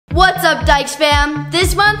What's up, Dyches fam?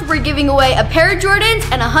 This month we're giving away a pair of Jordans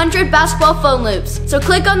and 100 basketball phone loops. So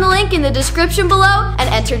click on the link in the description below and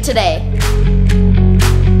enter today.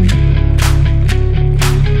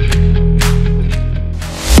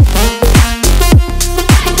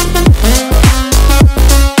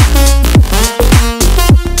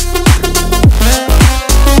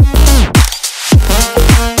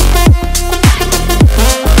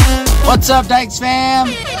 What's up, Dyches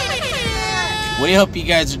fam? We hope you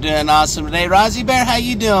guys are doing awesome today. Rozzy Bear, how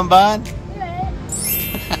you doing, bud?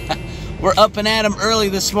 We're up and at 'em early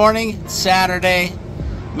this morning. It's Saturday.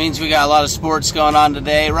 Means we got a lot of sports going on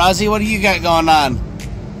today. Rozzy, what do you got going on?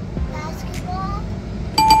 Basketball.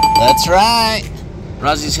 That's right.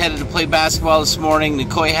 Rozzy's headed to play basketball this morning.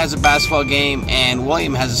 Nicoy has a basketball game, and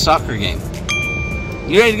William has a soccer game.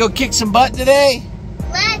 You ready to go kick some butt today?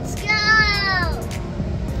 Let's go.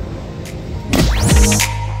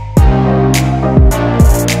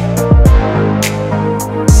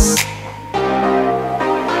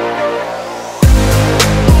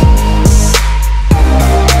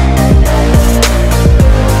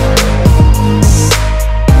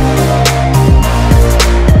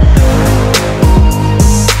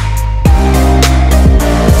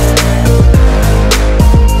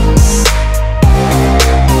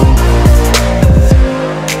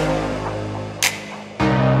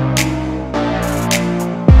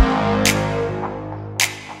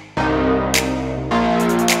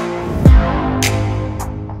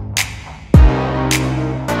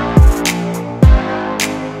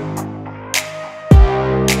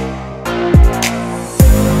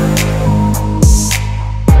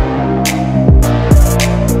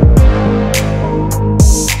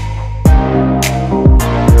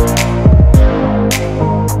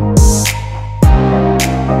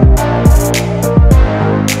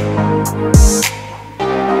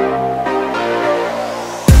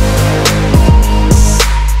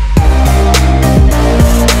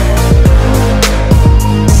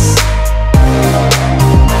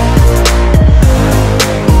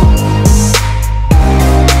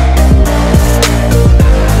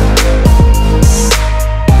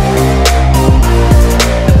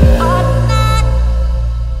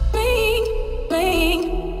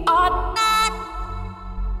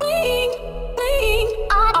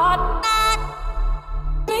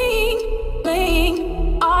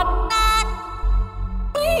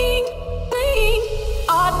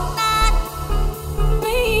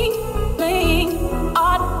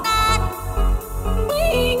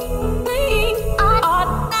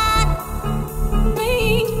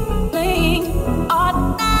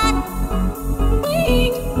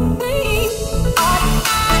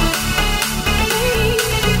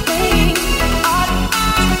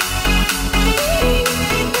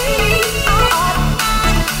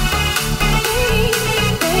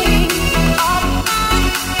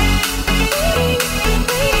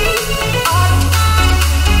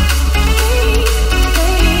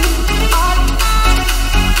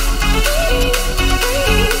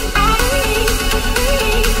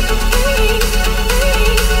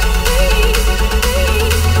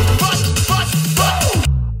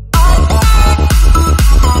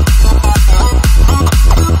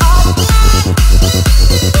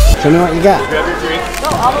 Show me what you got. Grab your drink. Go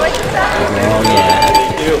all the way to the side. Oh, yeah.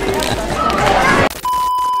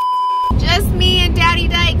 Just me and Daddy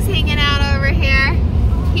Dyches hanging out over here.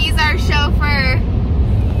 He's our chauffeur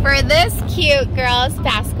for this cute girls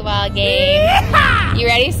basketball game. Yeah! You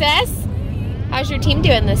ready, sis? How's your team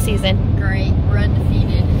doing this season? Great, we're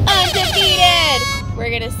undefeated. Undefeated!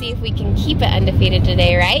 We're gonna see if we can keep it undefeated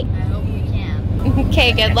today, right? I hope we can.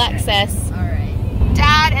 Okay, good luck, sis. All right.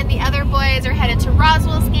 Dad and the other boys are headed to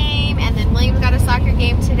Roswell's game, and then William's got a soccer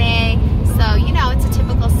game today. So, you know, it's a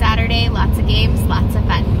typical Saturday. Lots of games, lots of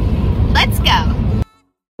fun. Let's go!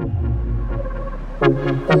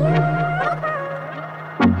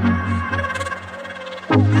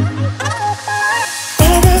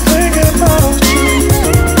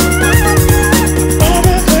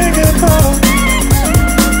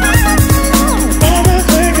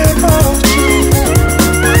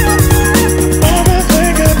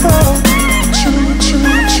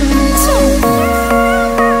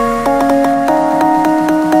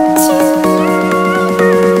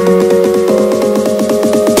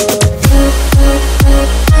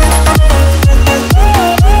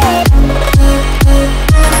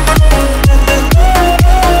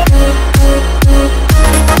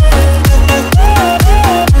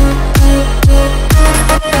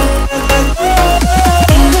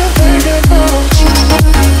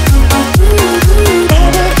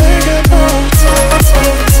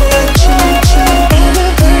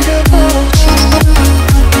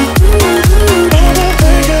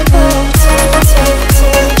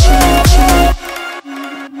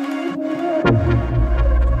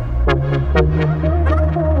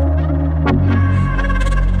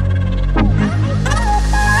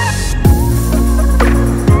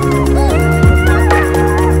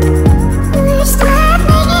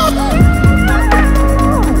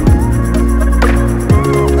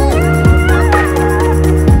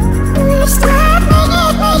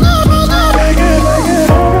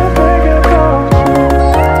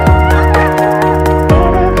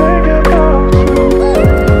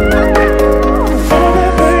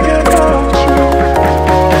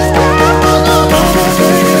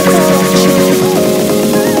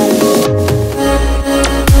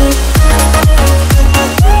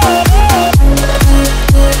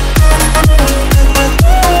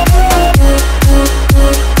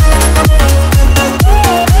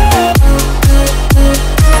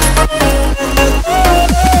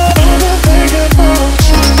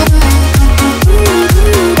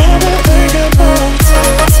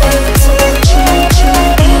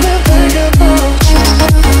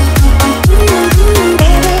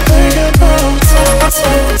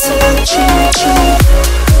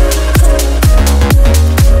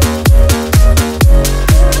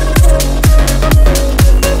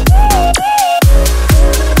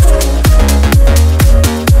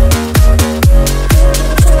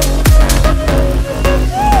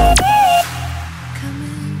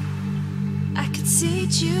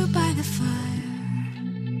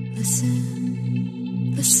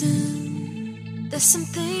 there's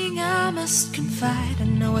something I must confide. I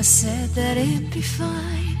know I said that it'd be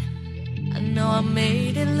fine. I know I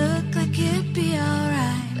made it look like it'd be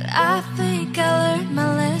alright, but I think I learned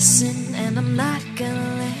my lesson, and I'm not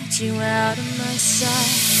gonna let you out of my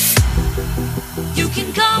sight. You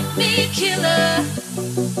can call me killer,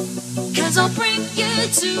 'cause I'll bring you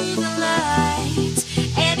to the light.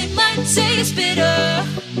 And it might taste bitter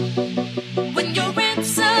when you're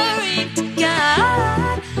answering to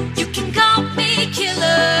God. You can call me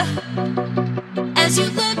killer as you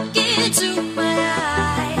look into my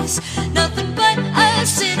eyes. Nothing but a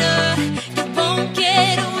sinner, you won't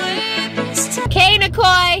get away this time. Okay,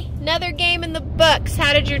 Nicole, another game in the books.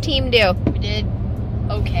 How did your team do? We did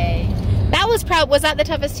okay. That was that the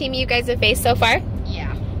toughest team you guys have faced so far?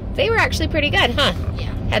 Yeah. They were actually pretty good, huh?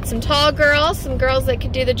 Yeah. Had some tall girls, some girls that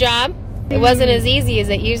could do the job. It wasn't as easy as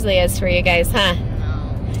it usually is for you guys, huh?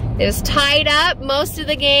 No. It was tied up most of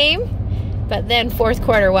the game, but then fourth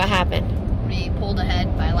quarter, what happened? We pulled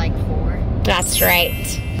ahead by like 4. That's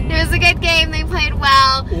right. It was a good game. They played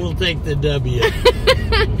well. We'll take the W.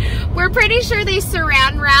 We're pretty sure they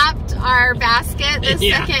saran wrapped our basket the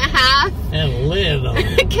second half. And lid on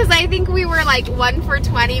it. Because I think we were like 1 for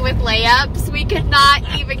 20 with layups. We could not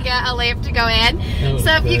even get a layup to go in.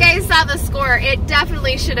 So if you guys saw the score, it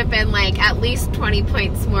definitely should have been like at least 20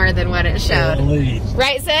 points more than what it showed.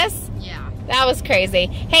 Right, sis? Yeah. That was crazy.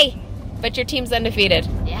 Hey, but your team's undefeated.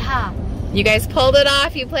 Yeah. You guys pulled it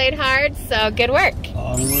off. You played hard, so good work.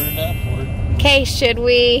 Onward and upward. Okay, should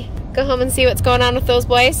we go home and see what's going on with those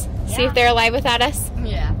boys? Yeah. See if they're alive without us?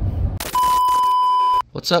 Yeah.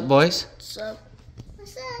 What's up, boys? What's up?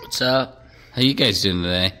 What's up? What's up? How you guys doing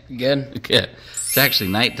today? Good? Good. It's actually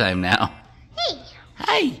nighttime now. Hey,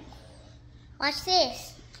 Hi. watch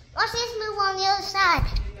this. Watch this move on the other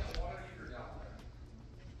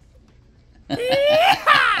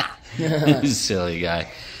side. Silly guy.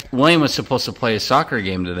 William was supposed to play a soccer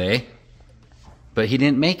game today, but he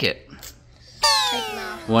didn't make it. Heck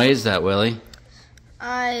no. Why is that, Willie?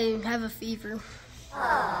 I have a fever.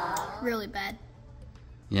 Really bad.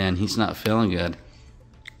 Yeah, and he's not feeling good.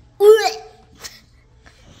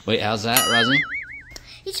 Wait, how's that, Rosie?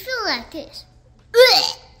 He's feeling like this.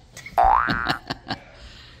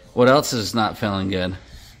 What else is not feeling good?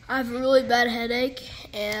 I have a really bad headache,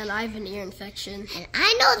 and I have an ear infection. And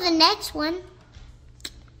I know the next one.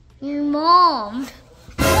 Your mom.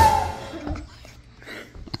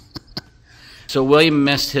 So William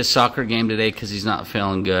missed his soccer game today because he's not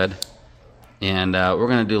feeling good. And we're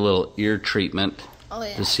going to do a little ear treatment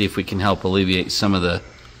to see if we can help alleviate some of the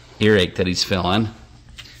earache that he's feeling.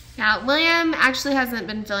 Now, William actually hasn't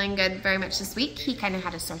been feeling good very much this week. He kind of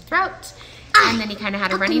had a sore throat, and then he kind of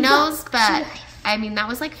had a runny nose, but I mean, that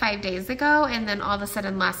was like 5 days ago, and then all of a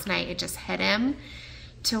sudden last night it just hit him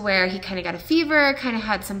to where he kind of got a fever, kind of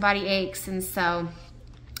had some body aches, and so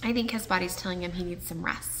I think his body's telling him he needs some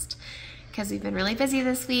rest because we've been really busy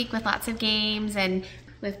this week with lots of games and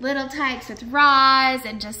with Little Tykes, with Roz,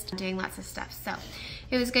 and just doing lots of stuff. So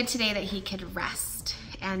it was good today that he could rest.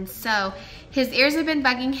 And so his ears have been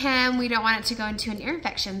bugging him. We don't want it to go into an ear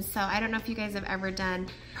infection. So I don't know if you guys have ever done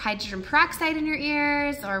hydrogen peroxide in your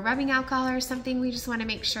ears or rubbing alcohol or something. We just want to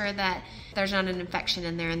make sure that there's not an infection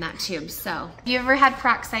in there in that tube. So if you ever had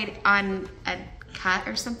peroxide on a cut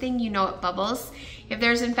or something, you know it bubbles. If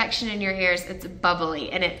there's infection in your ears, it's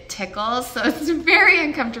bubbly and it tickles. So it's very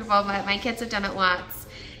uncomfortable, but my kids have done it once.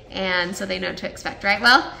 And so they know what to expect, right?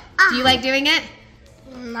 Well, do you like doing it?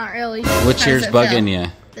 Not really. Which ear's bugging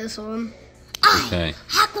you? This one. Okay.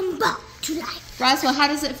 Hack 'em back to life. Roswell, how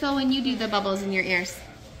does it feel when you do the bubbles in your ears?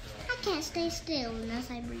 I can't stay still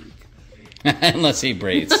unless I breathe. Unless he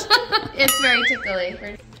breathes. It's very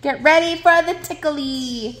tickly. Get ready for the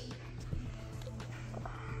tickly.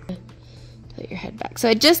 Put your head back. So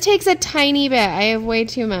it just takes a tiny bit. I have way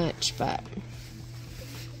too much, but.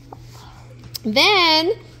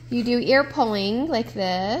 Then you do ear pulling like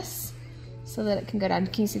this so that it can go down.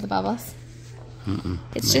 Can you see the bubbles?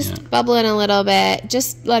 It's just bubbling a little bit,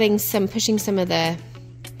 just pushing some of the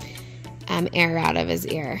air out of his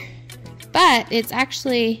ear. But it's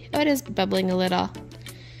actually, it is bubbling a little.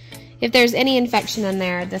 If there's any infection in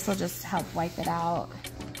there, this will just help wipe it out.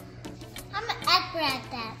 I'm an expert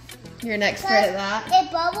at that. You're an expert at that?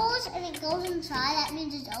 It bubbles and it goes inside. That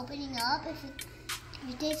means it's opening up. If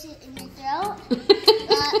you taste it in your throat.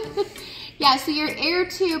 Yeah, so your air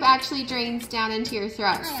tube actually drains down into your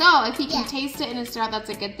throat. So if he can taste it in his throat, that's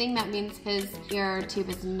a good thing. That means his ear tube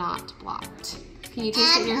is not blocked. Can you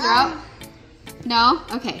taste it in your throat? No?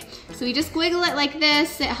 Okay. So we just wiggle it like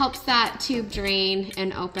this. It helps that tube drain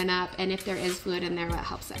and open up. And if there is fluid in there, it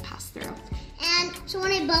helps it pass through. And so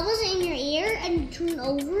when it bubbles in your ear and you turn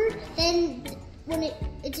over, then when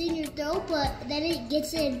it's in your throat, but then it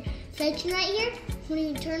gets an infection right here. When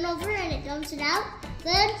you turn over and it dumps it out,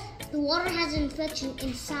 then the water has an infection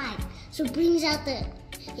inside. So it carries out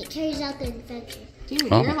the infection. Dude,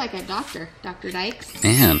 you're like a doctor, Dr. Dyches.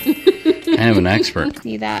 Man, kind of an expert.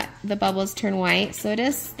 See that the bubbles turn white, so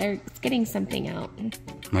it's getting something out.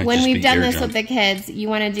 Might When just we've be done this eardrum. with the kids, you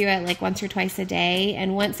want to do it like once or twice a day,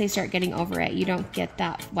 and once they start getting over it, you don't get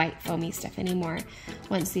that white foamy stuff anymore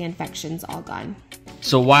once the infection's all gone.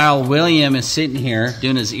 So while William is sitting here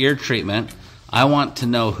doing his ear treatment, I want to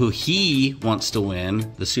know who he wants to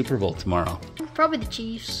win the Super Bowl tomorrow. Probably the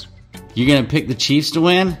Chiefs. You're going to pick the Chiefs to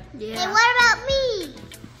win? Hey, what about me?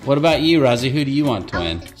 What about you, Rosie? Who do you want to I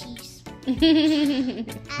win? want the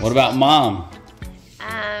Chiefs. What about Mom?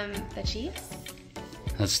 The Chiefs?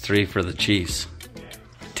 That's 3 for the Chiefs.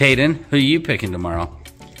 Tayden, who are you picking tomorrow?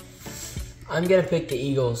 I'm gonna pick the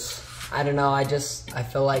Eagles. I don't know, I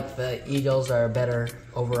feel like the Eagles are a better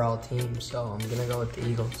overall team, so I'm gonna go with the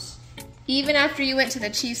Eagles. Even after you went to the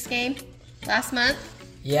Chiefs game last month?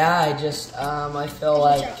 Yeah, I feel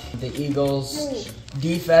like the Eagles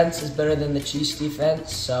defense is better than the Chiefs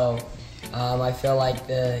defense, so I feel like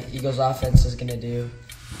the Eagles offense is gonna do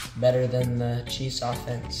better than the Chiefs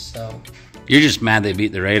offense, so. You're just mad they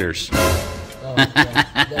beat the Raiders. Oh,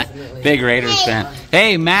 yeah, definitely. Big Raiders fan.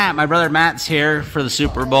 Hey, Matt, my brother Matt's here for the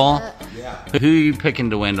Super Bowl. Yeah. Who are you picking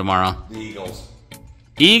to win tomorrow? The Eagles.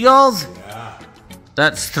 Eagles? Yeah.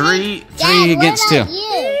 That's three Dad, against what 2. about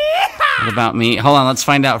you? What about me? Hold on, let's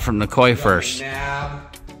find out from Nicoy first.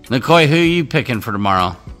 Nicoy, who are you picking for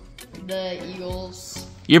tomorrow? The Eagles.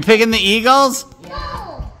 You're picking the Eagles?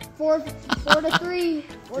 No. 4-3.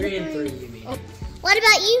 3 and 3, you mean? What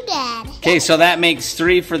about you, Dad? Okay, so that makes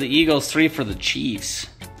 3 for the Eagles, 3 for the Chiefs.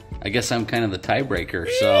 I guess I'm kind of the tiebreaker,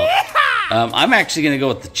 so I'm actually going to go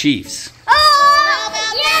with the Chiefs.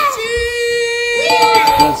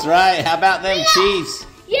 That's right. How about them Chiefs?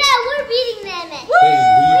 Yeah, we're beating them. Hey,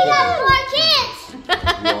 We got more kids.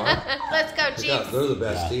 you are? Let's go, Yeah, Chiefs. they're the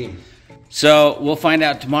best team. So we'll find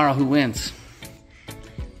out tomorrow who wins.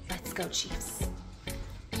 Let's go, Chiefs.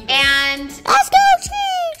 And Let's go,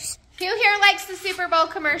 Chiefs. who here likes the Super Bowl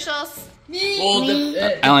commercials? Well,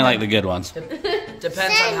 I only like the good ones. depends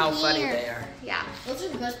on how funny they are. Yeah. Those are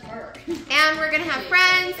the best part. And we're going to have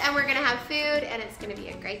friends, and we're going to have food, and it's going to be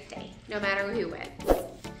a great day, no matter who wins.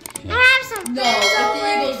 I have some No,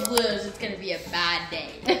 if the Eagles lose, it's gonna be a bad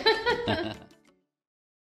day.